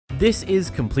This is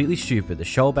completely stupid, the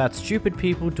show about stupid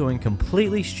people doing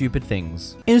completely stupid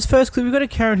things. In this first clip, we've got a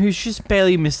Karen who's just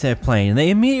barely missed their plane, and their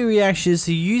immediate reaction is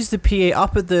to use the PA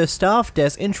up at the staff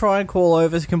desk and try and call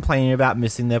over to complaining about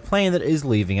missing their plane that is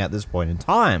leaving at this point in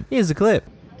time. Here's the clip.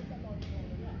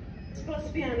 Supposed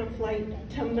to be on a flight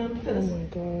to Memphis. Oh my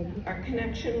God. Our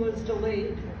connection was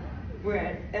delayed. We're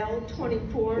at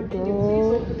L24. Can you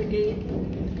please open the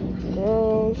gate?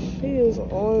 Girl, she is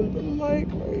on the mic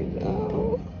right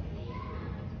now.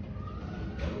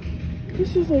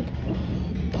 This is like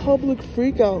public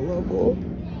freakout level.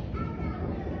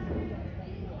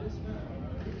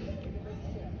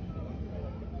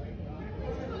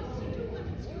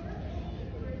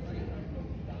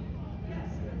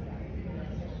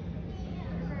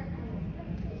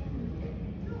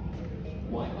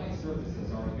 Wi-Fi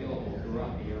services are available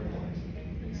throughout the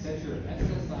airport. Set your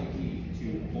SSID to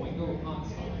Boingo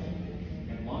hotspot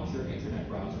and launch your internet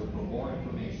browser for more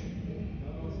information.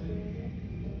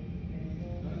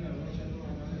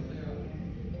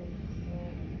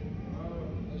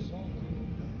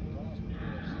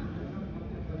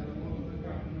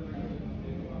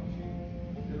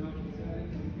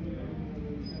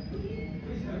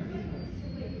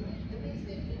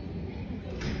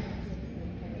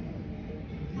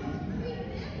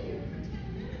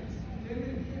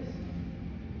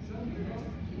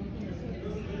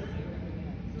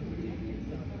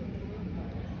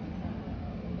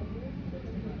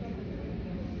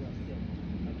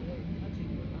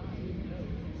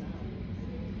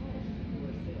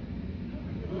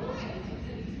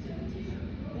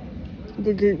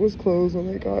 The gate was closed when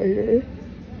they got here.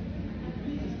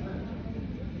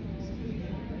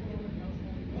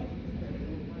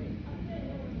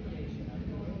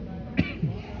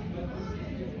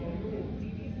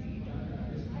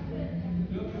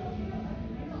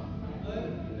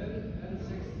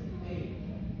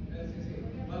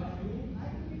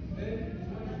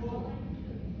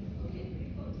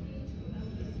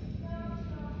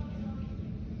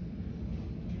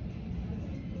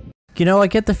 You know, I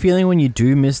get the feeling when you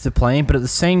do miss the plane, but at the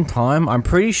same time, I'm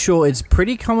pretty sure it's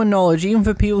pretty common knowledge, even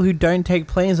for people who don't take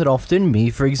planes that often, me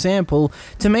for example,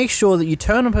 to make sure that you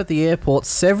turn up at the airport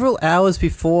several hours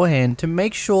beforehand to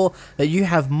make sure that you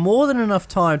have more than enough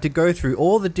time to go through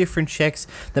all the different checks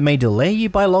that may delay you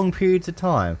by long periods of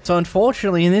time. So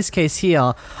unfortunately, in this case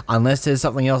here, unless there's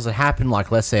something else that happened,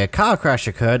 like let's say a car crash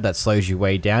occurred that slows you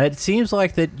way down, it seems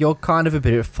like that you're kind of a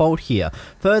bit at fault here.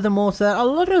 Furthermore to that, a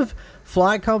lot of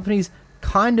flight companies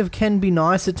kind of can be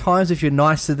nice at times if you're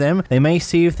nice to them. They may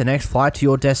see if the next flight to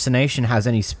your destination has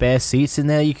any spare seats in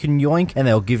there you can yoink, and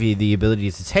they'll give you the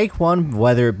ability to take one,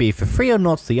 whether it be for free or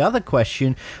not's the other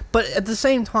question. But at the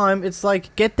same time, it's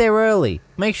like, get there early.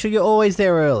 Make sure you're always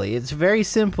there early. It's very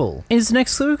simple. In this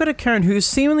next clip, we've got a Karen who's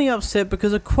seemingly upset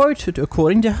because,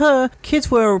 according to her, kids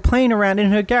were playing around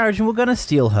in her garage and were going to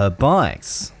steal her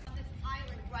bikes. This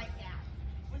island right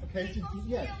now. With Okay, people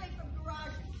yeah. stealing from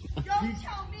garages. Don't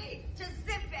tell me to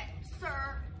zip it,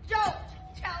 sir. Don't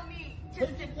tell me to Take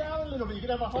zip it it. down a little bit. You're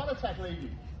going to have a heart attack, lady.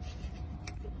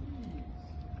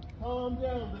 Calm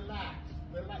down. Relax.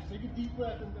 Relax. Take a deep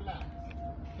breath and relax.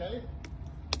 Okay?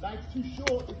 Life's too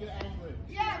short to get angry.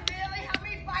 Yeah, really? How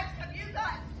many bikes have you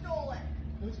gotten stolen?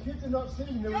 Those kids are not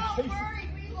sitting. They were Don't chasing. worry,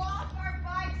 we lost our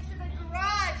bikes to the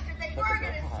garage because they were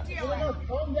going to steal No, it.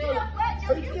 calm You know down. what?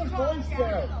 No, Take you your calm voice down,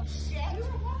 down. little shit. Hey,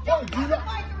 Don't do come in not-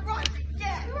 my garage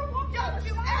again. Don't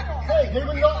you ever come Hey, in they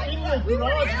were my not in your We were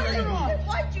garage, in lady. the garage.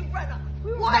 Why'd you run up?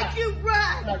 Why'd you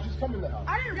run? No, just come in the house.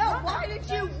 I didn't know. Why did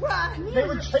you run? They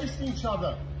were chasing each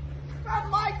other.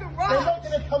 From my They're garage. not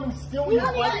going to come and steal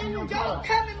your bike in your Don't garage.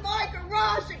 come in my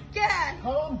garage again.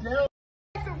 Calm down.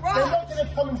 My They're garage. not going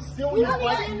to come and steal your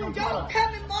bike in your Don't garage.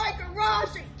 come in my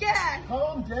garage again.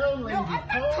 Calm down, lady. No, I'm not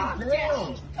Calm calm down.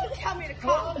 down. Don't tell me to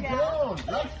calm Calm down. down.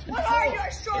 Life's too What are you, short.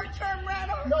 a short-term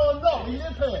rental? No, I'm not. We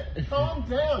live here. Calm down.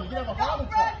 You're going to have a heart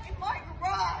Don't run attack. in my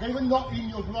garage. They were not in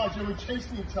your garage. They were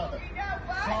chasing each other. You know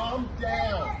what? Calm They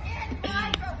down. were in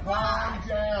my garage. Calm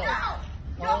down.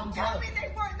 No, Calm don't tell down. me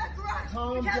they weren't in the garage.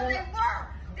 Calm because down. they were.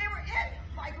 They were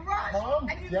in my garage. Calm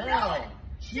and you know down. it.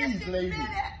 Jeez, Just lady. admit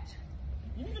it.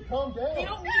 You need to calm down. They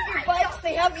don't need your bikes.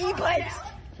 They have e-bikes.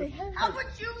 How would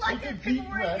you like Take a it if people deep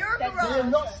were in breath. your They are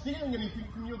garage? not stealing anything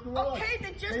from your garage. Okay,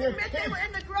 then just They are admit they kids. were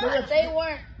in the They garage. are- They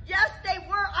weren't. Yes, they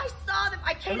were. I saw them.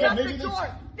 I came Yeah, out the maybe they- door.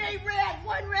 They ran.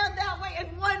 One ran that way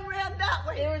and one ran that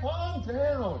way. Calm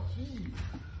down. Jeez.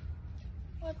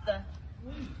 What the?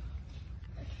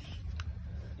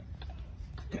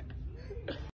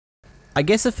 I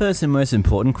guess the first and most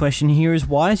important question here is,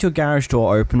 why is your garage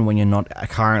door open when you're not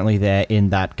currently there in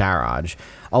that garage?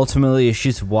 ultimately it's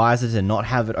just wiser to not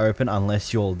have it open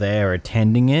unless you're there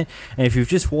attending it. And if you've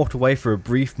just walked away for a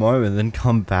brief moment and then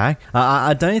come back,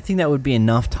 I don't think that would be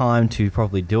enough time to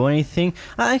probably do anything.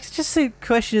 It's just the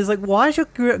question is like, why is your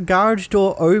garage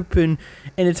door open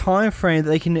in a time frame that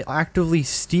they can actively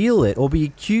steal it or be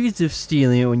accused of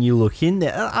stealing it when you look in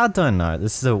there? I don't know.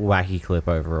 This is a wacky clip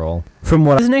overall. From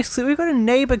what this next clip, we've got a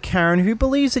neighbor Karen who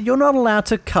believes that you're not allowed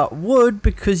to cut wood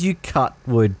because you cut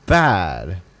wood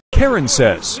bad. Karen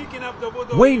says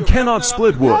Wayne cannot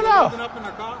split wood. No.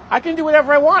 I can do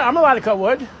whatever I want. I'm allowed to cut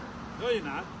wood. No, you're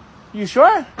not. You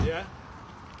sure? Yeah.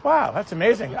 Wow, that's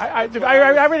amazing. I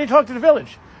already talked to the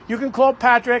village. You can call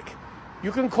Patrick.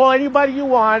 You can call anybody you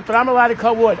want, but I'm allowed to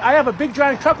cut wood. I have a big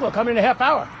giant truckload coming in a half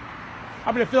hour.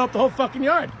 I'm going to fill up the whole fucking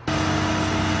yard.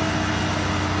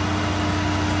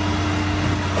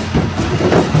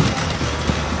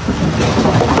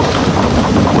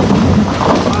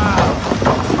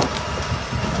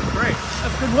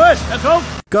 Wood. That's all.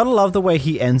 Gotta love the way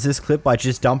he ends this clip by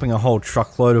just dumping a whole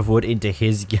truckload of wood into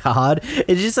his yard.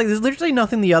 It's just like there's literally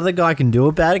nothing the other guy can do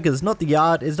about it because it's not the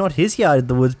yard, it's not his yard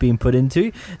the wood's being put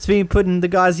into. It's being put in the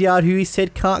guy's yard who he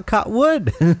said can't cut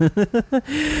wood.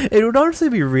 It would honestly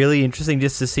be really interesting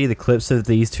just to see the clips of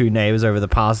these two neighbors over the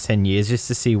past 10 years just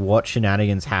to see what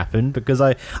shenanigans happened because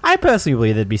I personally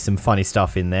believe there'd be some funny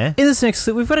stuff in there. In this next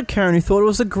clip, we've got a Karen who thought it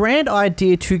was a grand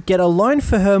idea to get a loan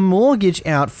for her mortgage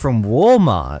out from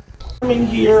Walmart. Coming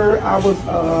here, I was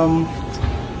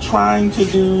trying to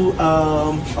do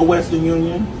a Western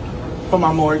Union for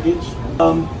my mortgage.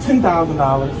 $10,000.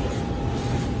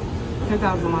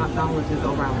 $10,000 is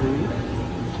over our limit.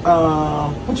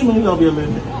 What you mean over your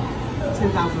limit?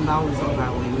 $10,000 over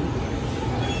our limit.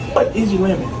 What is your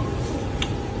limit?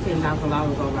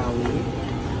 $10,000 over our limit.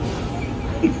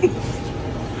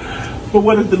 But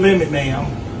what is the limit, ma'am?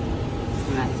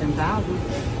 Not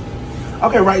 $10,000.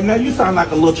 Okay, right now you sound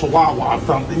like a little chihuahua or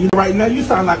something. Right now you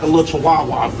sound like a little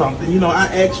chihuahua or something. You know, I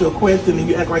asked you a question and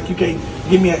you act like you can't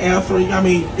give me an answer. I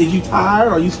mean, is you tired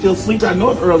or are you still sleeping? I know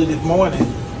it's early this morning.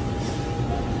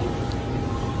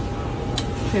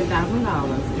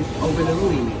 $10,000 is over the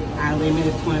limit. Our limit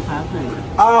is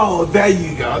 $2,500. Oh, there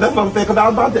you go. That's what I'm saying. Because I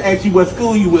was about to ask you what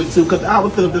school you went to. Because I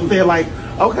was sitting there saying like,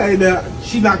 okay, now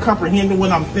she's not comprehending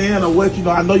what I'm saying or what. You know,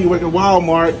 I know you work at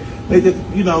Walmart. They just,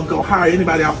 you know, go hire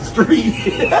anybody off the street.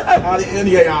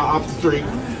 Any off the street.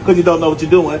 Because you don't know what you're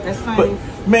doing. That's fine.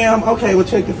 But, ma'am, okay, well,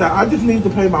 check this out. I just need to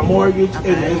pay my mortgage.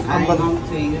 Okay, and I'm going to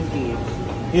tell you again.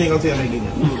 You ain't going to tell me again?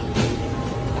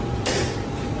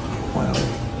 Well,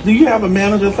 do you have a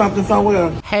manager or something somewhere?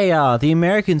 Hey, the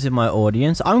Americans in my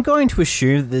audience, I'm going to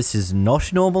assume that this is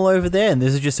not normal over there and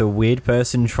this is just a weird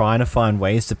person trying to find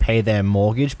ways to pay their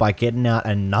mortgage by getting out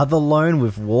another loan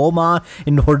with Walmart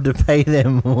in order to pay their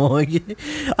mortgage.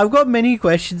 I've got many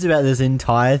questions about this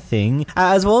entire thing,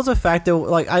 as well as the fact that,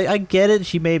 like, I get it,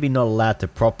 she may be not allowed to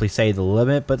properly say the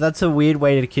limit, but that's a weird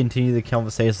way to continue the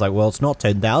conversation. It's like, well, it's not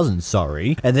 10,000,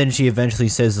 sorry. And then she eventually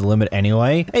says the limit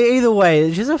anyway. Either way,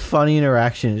 it's just a funny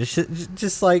interaction.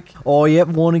 Just like, oh, yep,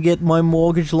 want to get my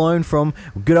mortgage loan from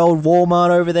good old Walmart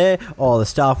over there. Oh, the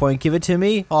staff won't give it to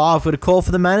me. Oh, I've got to call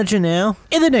for the manager now.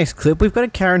 In the next clip, we've got a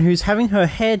Karen who's having her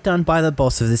hair done by the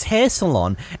boss of this hair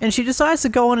salon, and she decides to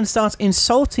go on and starts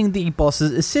insulting the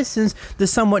boss's assistants, the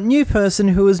somewhat new person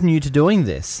who is new to doing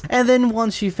this. And then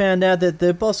once she found out that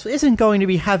the boss isn't going to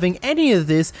be having any of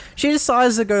this, she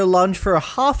decides to go lunge for a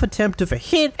half attempt of a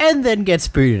hit and then gets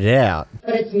booted out.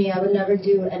 But it's me. I would never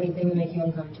do anything to make you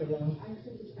uncomfortable.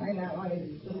 I know, I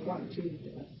don't want to.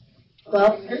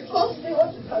 Well, You're supposed to be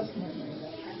with the customer.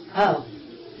 Oh,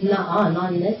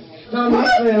 not in this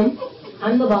room.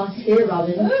 I'm the boss here,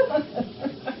 Robin.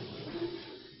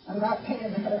 I'm not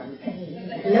paying her, I'm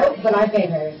paying you. Nope, but I pay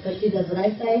her, so she does what I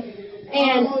say.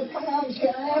 And oh, come on,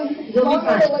 Karen. You'll be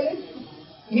fine.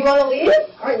 You want to leave?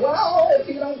 I will, if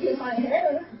you don't do my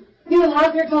hair. You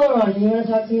have your collar on, and you want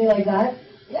to talk to me like that?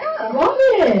 Yeah.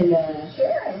 Robin!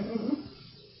 Sure.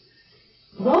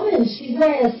 Robin, she's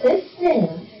my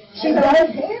assistant. She does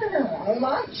hair. I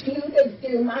want you to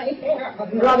do my hair.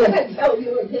 I'm Robin, not going to tell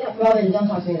you again. Robin, don't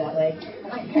talk to me that way.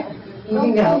 I can't. You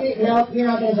can go. No, you're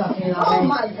not going to talk to me that way. Oh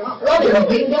my God. Robin,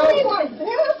 you can go. Like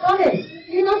this? Robin,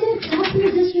 you're not going to talk to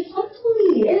me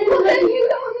disrespectfully. Well, then you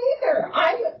don't either.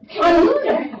 I'm going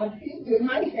to have you do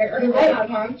my hair. You're right. I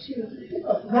want you to do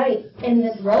it. Right. And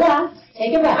just relax.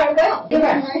 Take it back. I will. Take it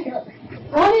back.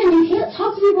 Robin, you can't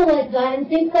talk to people like that and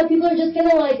think that people are just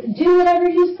gonna, like, do whatever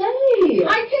you say.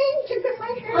 I came to get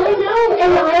my hair. I know,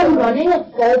 and I am running a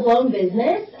full-blown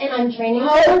business, and I'm training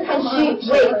someone, and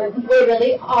wait,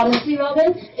 really? Honestly,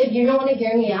 Robin, if you don't want to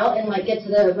hear me out and, like, get to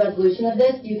the resolution of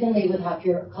this, you can leave with half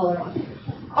your color on.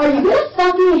 Are you gonna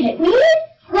fucking hit me?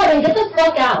 Robin, get the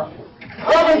fuck out.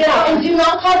 Robin, get out. And do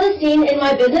not cause a scene in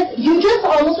my business. You just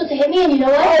almost went to hit me, and you know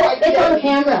what? It's on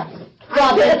camera.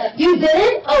 Robin, you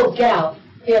didn't? Oh, get out.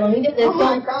 Here, let me get this. Oh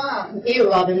my God. Ew,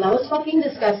 Robin, that was fucking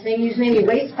disgusting. You just made me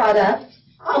waste product.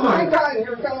 Oh my God,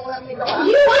 you're gonna let me go out.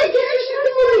 You want to disrespect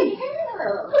me?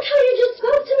 Look how you just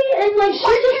spoke to me, and like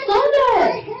she just saw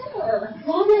that.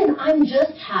 Robin, I'm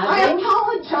just I having.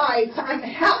 apologize. I'm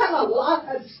having a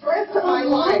lot of stress in my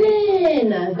life. Robin,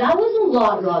 that was a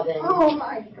lot, Robin. Oh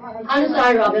my God. I'm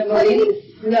sorry, Robin.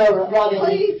 Please. No, Robin.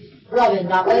 Please. Robin,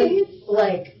 that Please. was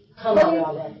like, come on, Please.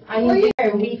 Robin. I mean,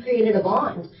 and we created a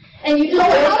bond, and you just So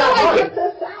broke how do that I bond. get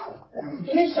this out?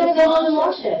 You're just gonna go home and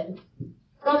watch it.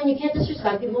 Robin, you can't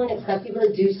disrespect people and expect people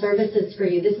to do services for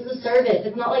you. This is a service.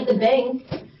 It's not like the bank.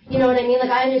 You know what I mean?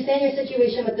 Like, I understand your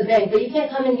situation with the bank, but you can't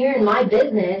come in here in my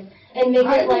business and make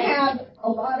it like... I have a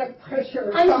lot of pressure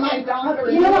from my daughter.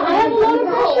 You know what? I have a lot of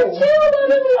pressure too,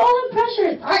 Robin. We all have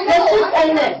pressures. I know, Let's just I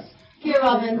end know. this. Here,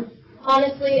 Robin.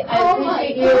 Honestly, I Oh my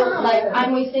appreciate you. God. Like,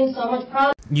 I'm wasting so much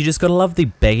product. You just gotta love the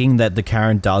begging that the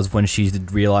Karen does when she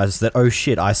realizes that, oh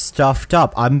shit, I stuffed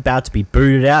up, I'm about to be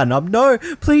booted out, and I'm, no,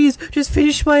 please, just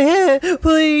finish my hair,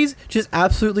 please. Just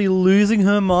absolutely losing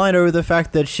her mind over the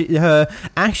fact that her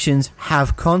actions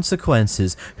have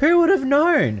consequences. Who would have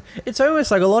known? It's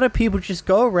almost like a lot of people just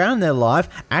go around their life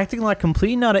acting like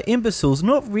complete and utter imbeciles,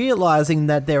 not realizing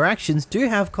that their actions do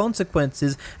have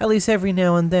consequences, at least every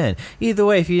now and then. Either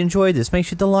way, if you enjoyed this, make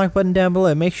sure to like button down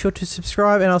below, make sure to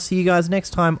subscribe, and I'll see you guys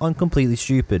next time on Completely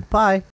Stupid. Bye!